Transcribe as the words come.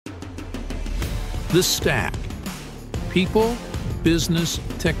The Stack. People, Business,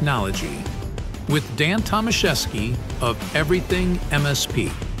 Technology. With Dan Tomaszewski of Everything MSP.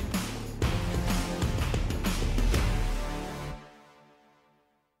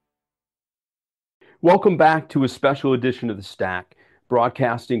 Welcome back to a special edition of The Stack,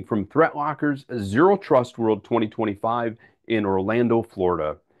 broadcasting from ThreatLocker's Zero Trust World 2025 in Orlando,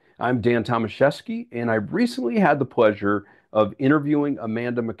 Florida. I'm Dan Tomaszewski, and I recently had the pleasure of interviewing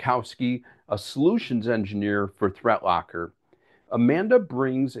Amanda Makowsky, a solutions engineer for ThreatLocker. Amanda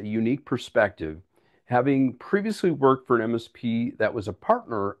brings a unique perspective, having previously worked for an MSP that was a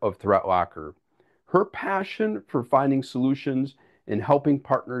partner of ThreatLocker. Her passion for finding solutions and helping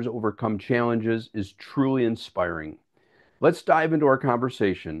partners overcome challenges is truly inspiring. Let's dive into our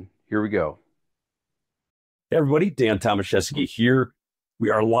conversation. Here we go. Hey everybody, Dan Tomaszewski here. We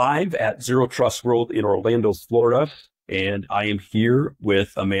are live at Zero Trust World in Orlando, Florida, and I am here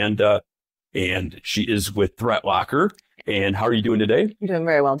with Amanda, and she is with ThreatLocker. And how are you doing today? I'm doing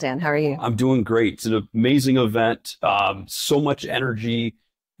very well, Dan. How are you? I'm doing great. It's an amazing event. So much energy.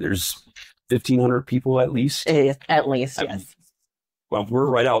 There's 1,500 people at least. At least, yes. Well, we're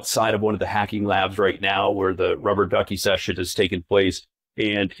right outside of one of the hacking labs right now where the rubber ducky session is taking place,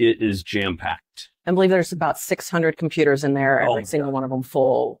 and it is jam-packed. I believe there's about 600 computers in there, every single one of them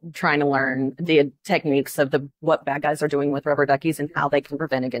full, trying to learn the techniques of what bad guys are doing with rubber duckies and how they can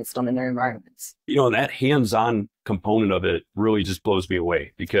prevent against them in their environments. You know, and that hands-on component of it really just blows me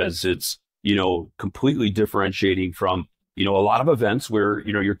away because it's, you know, completely differentiating from, you know, a lot of events where,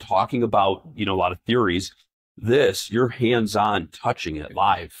 you know, you're talking about, you know, a lot of theories. This, you're hands-on touching it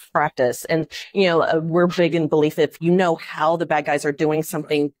live. Practice. And, you know, we're big in belief if you know how the bad guys are doing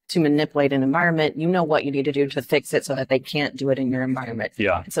something to manipulate an environment, you know what you need to do to fix it so that they can't do it in your environment.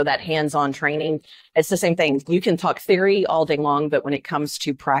 Yeah. So that hands-on training, it's the same thing. You can talk theory all day long, but when it comes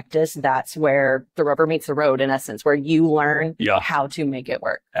to practice, that's where the rubber meets the road, in essence, where you learn how to make it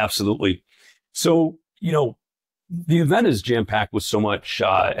work. Absolutely. So, you know, the event is jam-packed with so much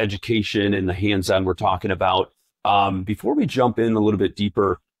education and the hands-on we're talking about. Before we jump in a little bit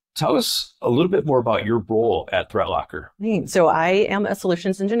deeper, tell us a little bit more about your role at ThreatLocker. So I am a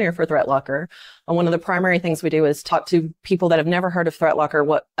solutions engineer for ThreatLocker. And one of the primary things we do is talk to people that have never heard of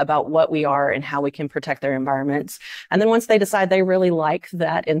ThreatLocker about what we are and how we can protect their environments. And then once they decide they really like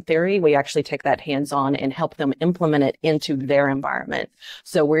that in theory, we actually take that hands-on and help them implement it into their environment.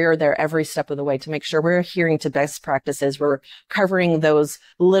 So we're there every step of the way to make sure we're adhering to best practices. We're covering those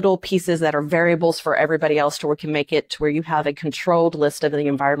little pieces that are variables for everybody else to where we can make it to where you have a controlled list of the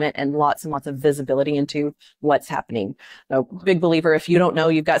environment and lots of visibility into what's happening. So big believer, if you don't know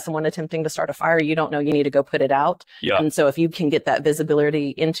you've got someone attempting to start a fire, you don't know you need to go put it out. Yeah. And so if you can get that visibility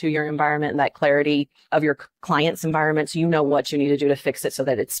into your environment and that clarity of your client's environments, you know what you need to do to fix it so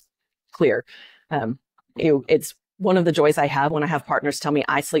that it's clear. It's one of the joys I have when I have partners tell me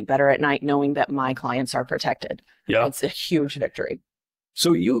I sleep better at night knowing that my clients are protected. Yeah. It's a huge victory.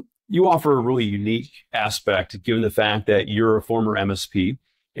 So you offer a really unique aspect given the fact that you're a former MSP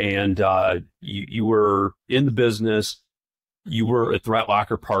and you were in the business, you were a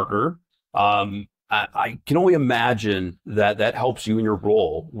ThreatLocker partner. I can only imagine that helps you in your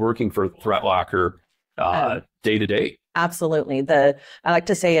role working for ThreatLocker day to day. Absolutely. I like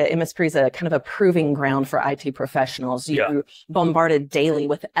to say MSP is a kind of a proving ground for IT professionals. You're bombarded daily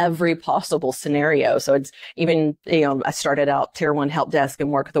with every possible scenario. So it's even, you know, I started out tier 1 help desk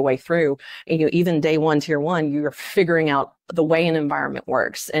and worked the way through. And, you know, even day 1, tier 1, you're figuring out the way an environment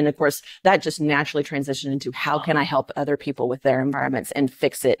works. And of course, that just naturally transitioned into how can I help other people with their environments and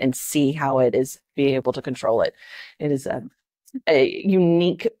fix it and see how it is, be able to control it. It is a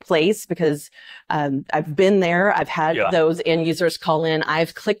unique place because I've been there. I've had those end users call in.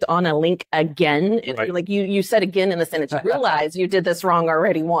 I've clicked on a link again. Right. Like you said again in the sentence, you realize you did this wrong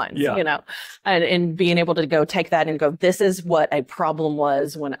already once, you know, and being able to go take that and go, this is what a problem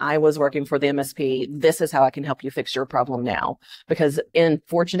was when I was working for the MSP. This is how I can help you fix your problem now. Because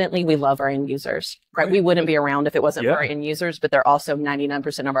unfortunately, we love our end users, right? We wouldn't be around if it wasn't for our end users, but they're also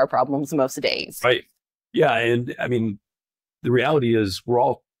 99% of our problems most days. Right. Yeah. And I mean, the reality is we're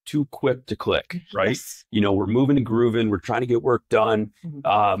all too quick to click, right? Yes. You know, we're moving and grooving. We're trying to get work done.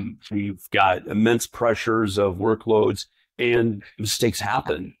 We've got immense pressures of workloads and mistakes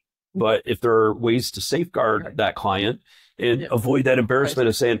happen. But if there are ways to safeguard that client and avoid that embarrassment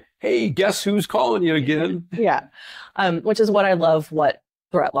of saying, hey, guess who's calling you again? Which is what I love what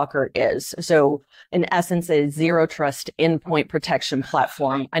ThreatLocker is. So in essence, a zero trust endpoint protection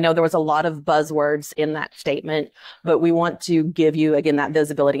platform. I know there was a lot of buzzwords in that statement, but we want to give you, again, that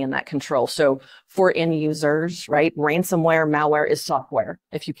visibility and that control. So for end users, right, ransomware, malware is software.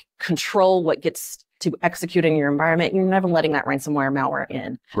 If you control what gets to execute in your environment, you're never letting that ransomware malware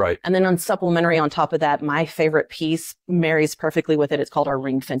in. Right. And then on supplementary on top of that, my favorite piece marries perfectly with it. It's called our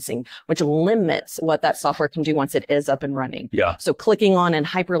ring fencing, which limits what that software can do once it is up and running. Yeah. So clicking on and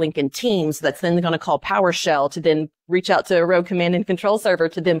hyperlink in Teams, that's then going to call PowerShell to then reach out to a rogue command and control server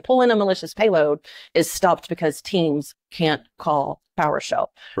to then pull in a malicious payload is stopped because Teams can't call PowerShell,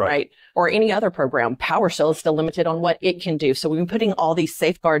 right? Or any other program. PowerShell is still limited on what it can do. So we've been putting all these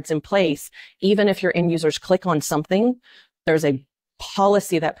safeguards in place. Even if your end users click on something, there's a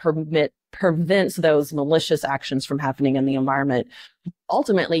policy that prevents those malicious actions from happening in the environment,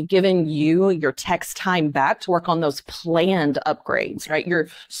 ultimately giving you your text time back to work on those planned upgrades, right? Your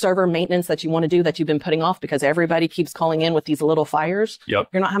server maintenance that you want to do that you've been putting off because everybody keeps calling in with these little fires. Yep.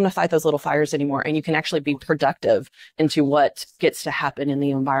 You're not having to fight those little fires anymore. And you can actually be productive into what gets to happen in the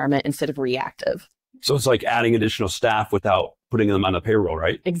environment instead of reactive. So it's like adding additional staff without putting them on the payroll,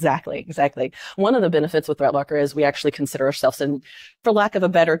 right? Exactly. One of the benefits with ThreatLocker is we actually consider ourselves, and for lack of a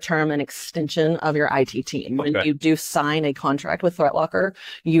better term, an extension of your IT team. When you do sign a contract with ThreatLocker,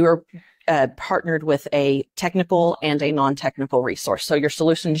 you're partnered with a technical and a non-technical resource. So your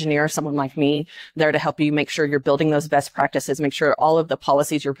solution engineer, someone like me, there to help you make sure you're building those best practices, make sure all of the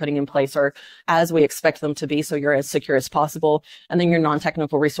policies you're putting in place are as we expect them to be, so you're as secure as possible. And then your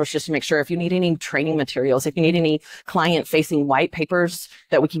non-technical resource, just to make sure if you need any training materials, if you need any client-facing white papers,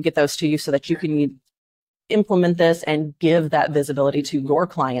 that we can get those to you so that you can implement this and give that visibility to your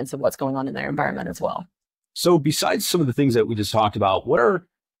clients of what's going on in their environment as well. So besides some of the things that we just talked about, what are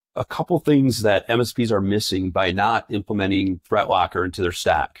a couple things that MSPs are missing by not implementing ThreatLocker into their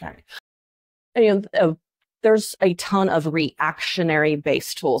stack? There's a ton of reactionary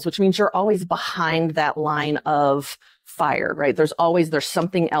based tools, which means you're always behind that line of fire, right? There's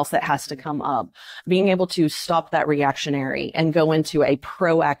something else that has to come up. Being able to stop that reactionary and go into a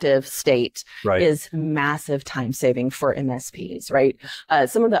proactive state is massive time saving for MSPs, right?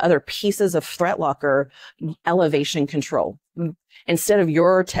 Some of the other pieces of ThreatLocker, elevation control. Instead of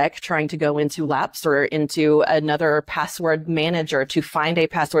your tech trying to go into Laps or into another password manager to find a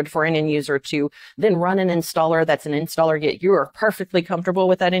password for an end user to then run an installer that's an installer yet you are perfectly comfortable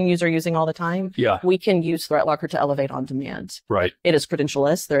with that end user using all the time, we can use ThreatLocker to elevate on demand. Right. It is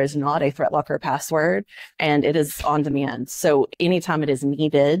credentialless. There is not a ThreatLocker password, and it is on demand. So anytime it is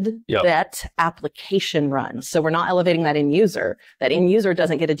needed, that application runs. So we're not elevating that end user. That end user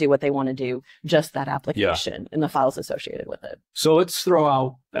doesn't get to do what they want to do, just that application and the files associated with it. So let's throw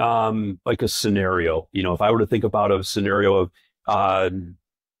out like a scenario. If I were to think about a scenario of a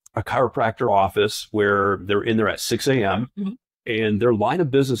chiropractor office where they're in there at 6 a.m. and their line of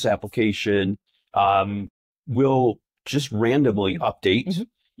business application will just randomly update.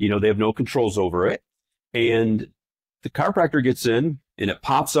 They have no controls over it. And the chiropractor gets in and it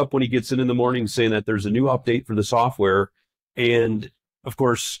pops up when he gets in the morning saying that there's a new update for the software. And of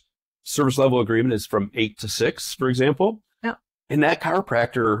course, service level agreement is from 8 to 6, for example. And that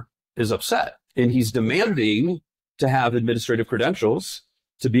chiropractor is upset and he's demanding to have administrative credentials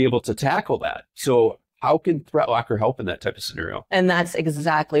to be able to tackle that. So how can ThreatLocker help in that type of scenario? And that's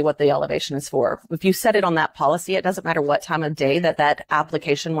exactly what the elevation is for. If you set it on that policy, it doesn't matter what time of day that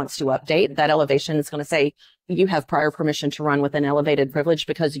application wants to update. That elevation is going to say, you have prior permission to run with an elevated privilege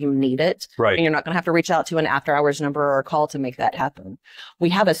because you need it. Right. And you're not going to have to reach out to an after hours number or a call to make that happen. We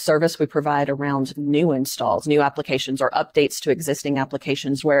have a service we provide around new installs, new applications, or updates to existing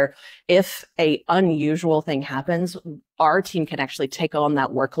applications where if a unusual thing happens, our team can actually take on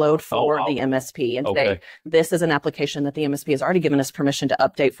that workload for the MSP and say, this is an application that the MSP has already given us permission to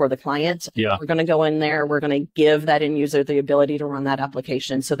update for the client. We're going to go in there. We're going to give that end user the ability to run that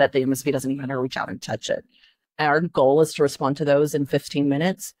application so that the MSP doesn't even have to reach out and touch it. Our goal is to respond to those in 15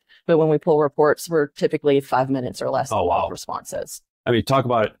 minutes. But when we pull reports, we're typically 5 minutes or less responses. I mean, talk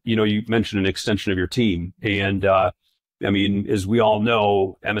about, you mentioned an extension of your team. And as we all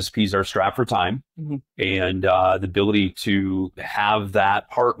know, MSPs are strapped for time. And the ability to have that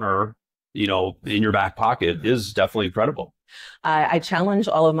partner, in your back pocket is definitely incredible. I challenge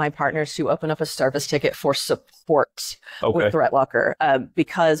all of my partners to open up a service ticket for support with ThreatLocker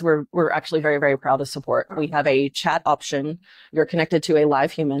because we're actually very, very proud of support. We have a chat option. You're connected to a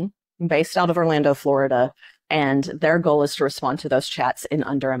live human based out of Orlando, Florida, and their goal is to respond to those chats in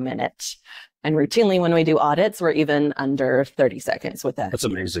under a minute. And routinely when we do audits, we're even under 30 seconds with that. That's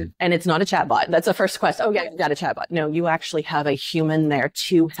amazing. And it's not a chatbot. That's the first question. Oh yeah, you got a chatbot. No, you actually have a human there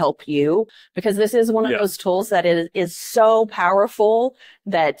to help you, because this is one of those tools that is so powerful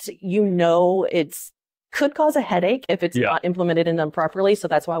that it's could cause a headache if it's not implemented and done properly. So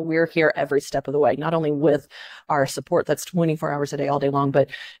that's why we're here every step of the way, not only with our support that's 24 hours a day, all day long, but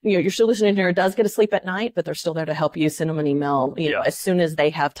your solution engineer does get to sleep at night, but they're still there to help you. Send them an email. You know, as soon as they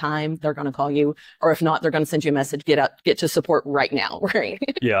have time, they're going to call you, or if not, they're going to send you a message. Get to support right now. Right.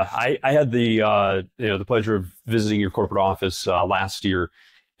 Yeah, I had the pleasure of visiting your corporate office last year,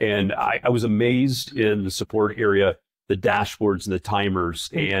 and I was amazed in the support area, the dashboards and the timers,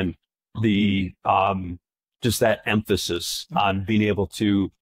 and the just that emphasis on being able to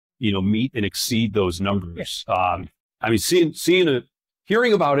meet and exceed those numbers. I mean, seeing it,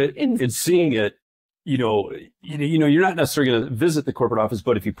 hearing about it, and seeing it, you're not necessarily going to visit the corporate office,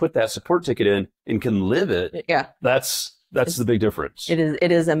 but if you put that support ticket in and can live it, that's the big difference.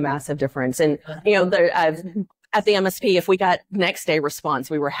 It is a massive difference. And at the MSP, if we got next day response,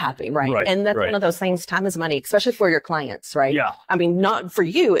 we were happy, right? And that's one of those things, time is money, especially for your clients, right? Yeah. I mean, not for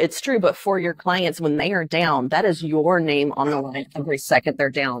you, it's true, but for your clients, when they are down, that is your name on the line every second they're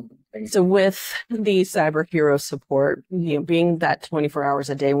down. So with the cyber hero support, being that 24 hours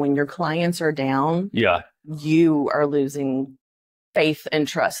a day, when your clients are down, you are losing faith and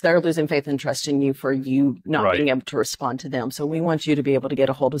trust. They're losing faith and trust in you for you not being able to respond to them. So we want you to be able to get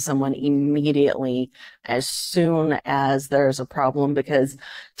a hold of someone immediately as soon as there's a problem, because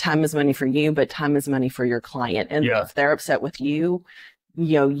time is money for you, but time is money for your client. And if they're upset with you,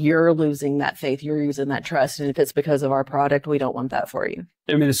 you're losing that faith, you're losing that trust. And if it's because of our product, we don't want that for you.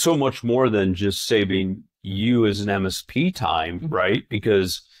 I mean, it's so much more than just saving you as an MSP time, right?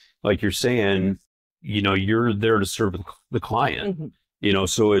 Because like you're saying, you're there to serve the client,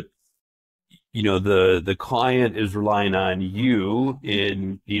 so the client is relying on you,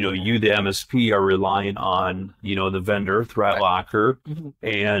 and, you, the MSP, are relying on, the vendor, ThreatLocker,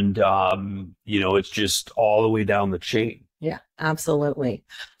 and, it's just all the way down the chain. Yeah, absolutely.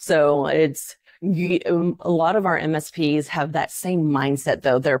 So it's, a lot of our MSPs have that same mindset,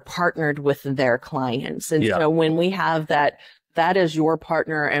 though. They're partnered with their clients. And so when we have that is your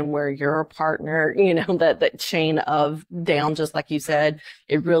partner, and where you're a partner, that chain of down, just like you said,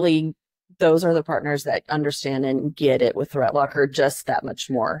 those are the partners that understand and get it with ThreatLocker just that much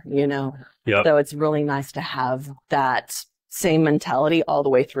more, So it's really nice to have that same mentality all the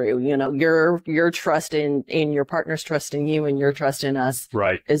way through. Your trust in your partner's trust in you, and your trust in us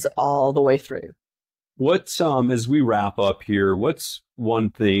is all the way through. What's, as we wrap up here, what's one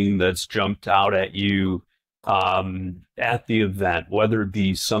thing that's jumped out at you at the event, whether it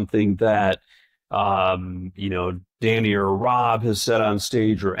be something that, Danny or Rob has said on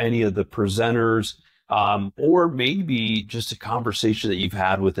stage, or any of the presenters, or maybe just a conversation that you've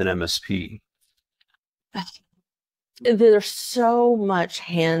had with an MSP? There's so much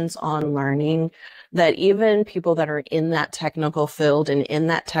hands-on learning that even people that are in that technical field and in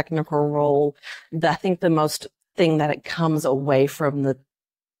that technical role, I think the most thing that it comes away from the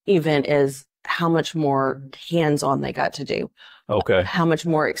event is how much more hands-on they got to do. Okay. How much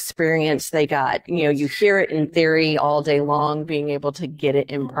more experience they got. You hear it in theory all day long, being able to get it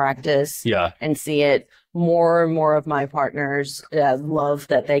in practice and see it. More and more of my partners love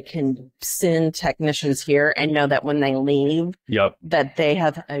that they can send technicians here and know that when they leave, that they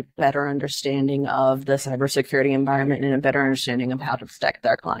have a better understanding of the cybersecurity environment and a better understanding of how to protect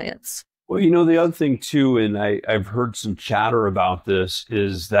their clients. Well, the other thing too, and I've heard some chatter about this,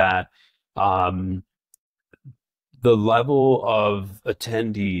 is that the level of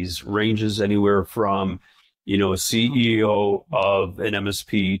attendees ranges anywhere from, a CEO of an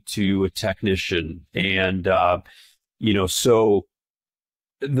MSP to a technician. And, so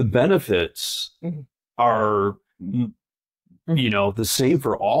the benefits are, the same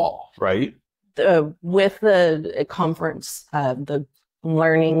for all, right? With the conference, the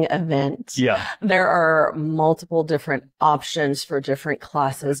learning event, there are multiple different options for different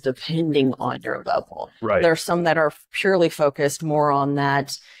classes depending on your level. There's some that are purely focused more on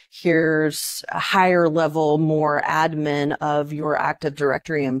that. Here's a higher level, more admin of your Active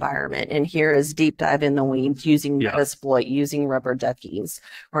Directory environment. And here is deep dive in the weeds using Metasploit, using rubber duckies,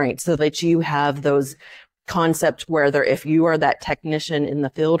 right? So that you have those concept where if you are that technician in the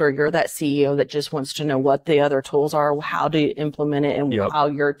field, or you're that CEO that just wants to know what the other tools are, how to implement it, and how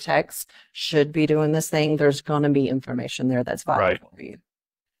your techs should be doing this thing, there's going to be information there that's valuable for you.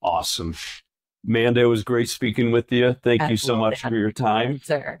 Awesome. Amanda, it was great speaking with you. Thank you so much for your time.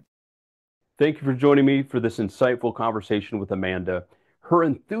 Sir. Thank you for joining me for this insightful conversation with Amanda. Her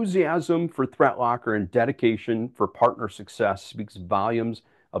enthusiasm for ThreatLocker and dedication for partner success speaks volumes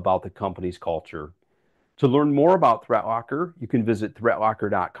about the company's culture. To learn more about ThreatLocker, you can visit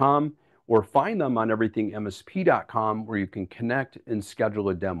threatlocker.com or find them on everythingmsp.com, where you can connect and schedule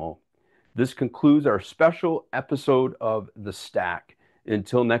a demo. This concludes our special episode of The Stack.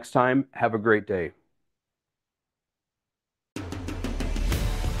 Until next time, have a great day.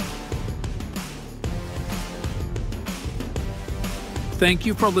 Thank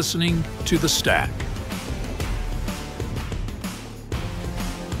you for listening to The Stack.